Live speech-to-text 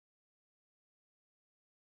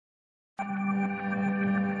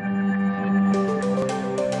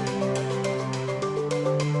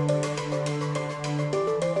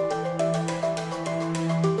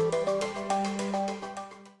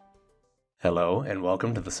Hello and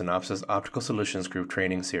welcome to the Synopsys Optical Solutions Group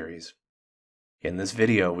training series. In this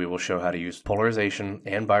video, we will show how to use polarization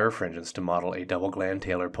and birefringence to model a double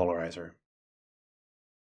Glan-Taylor polarizer.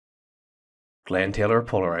 Glan-Taylor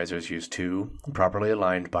polarizers use two properly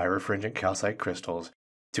aligned birefringent calcite crystals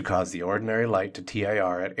to cause the ordinary light to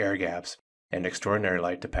TIR at air gaps and extraordinary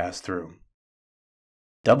light to pass through.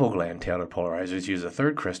 Double Glan-Taylor polarizers use a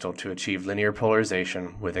third crystal to achieve linear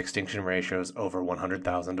polarization with extinction ratios over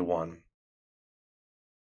 100,000 to 1.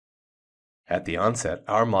 At the onset,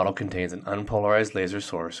 our model contains an unpolarized laser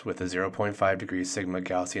source with a 0.5 degrees sigma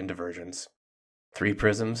Gaussian divergence, 3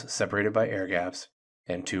 prisms separated by air gaps,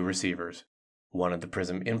 and 2 receivers, one at the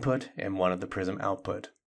prism input and one at the prism output.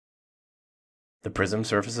 The prism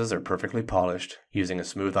surfaces are perfectly polished using a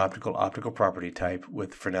smooth optical property type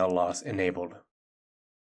with Fresnel loss enabled.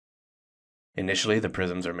 Initially, the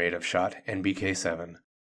prisms are made of shot NBK7.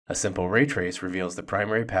 A simple ray trace reveals the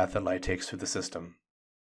primary path that light takes through the system.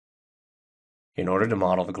 In order to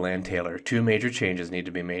model the Glan-Taylor, two major changes need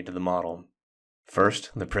to be made to the model. First,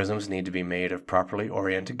 the prisms need to be made of properly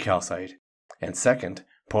oriented calcite, and second,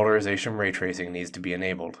 polarization ray tracing needs to be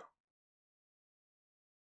enabled.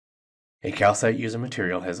 A calcite user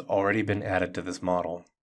material has already been added to this model.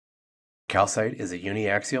 Calcite is a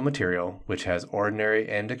uniaxial material which has ordinary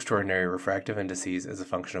and extraordinary refractive indices as a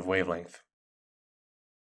function of wavelength.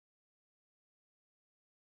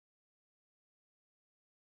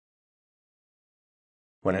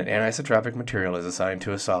 When an anisotropic material is assigned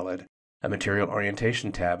to a solid, a material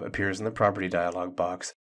orientation tab appears in the property dialog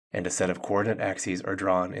box, and a set of coordinate axes are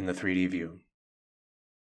drawn in the 3D view.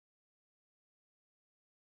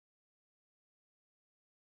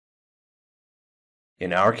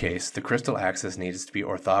 In our case, the crystal axis needs to be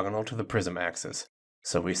orthogonal to the prism axis,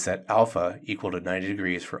 so we set alpha equal to 90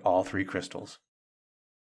 degrees for all 3 crystals.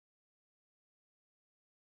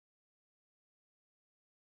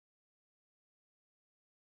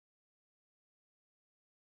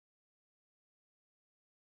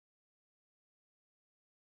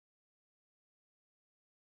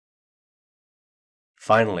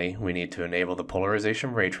 Finally, we need to enable the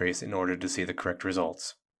polarization ray trace in order to see the correct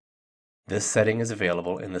results. This setting is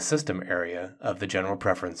available in the System area of the General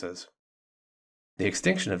Preferences. The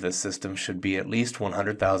extinction of this system should be at least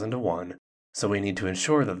 100,000 to 1, so we need to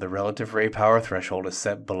ensure that the relative ray power threshold is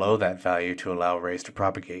set below that value to allow rays to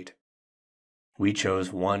propagate. We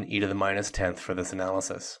chose 1 e to the minus 10th for this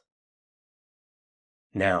analysis.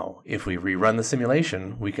 Now, if we rerun the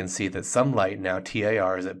simulation, we can see that some light now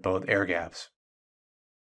TIRs at both air gaps.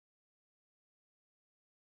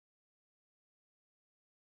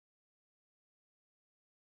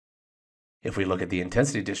 If we look at the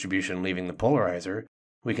intensity distribution leaving the polarizer,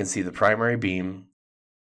 we can see the primary beam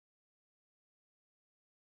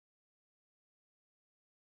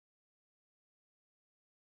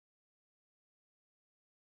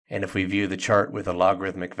and if we view the chart with a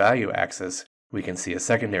logarithmic value axis, we can see a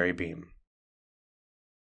secondary beam.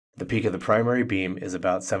 The peak of the primary beam is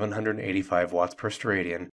about 785 watts per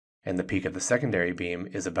steradian, and the peak of the secondary beam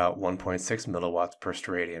is about 1.6 milliwatts per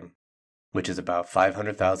steradian, which is about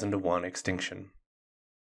 500,000 to 1 extinction.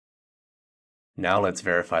 Now let's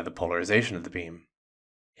verify the polarization of the beam.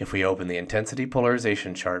 If we open the intensity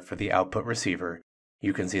polarization chart for the output receiver,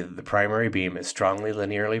 you can see that the primary beam is strongly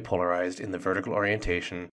linearly polarized in the vertical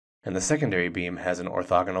orientation, and the secondary beam has an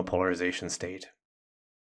orthogonal polarization state.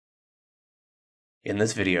 In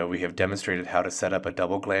this video, we have demonstrated how to set up a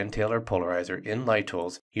double Glan-Taylor polarizer in Light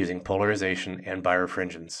Tools using polarization and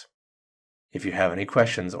birefringence. If you have any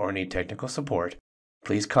questions or need technical support,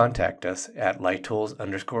 please contact us at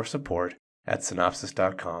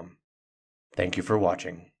lighttools_support@synopsys.com. Thank you for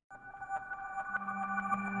watching.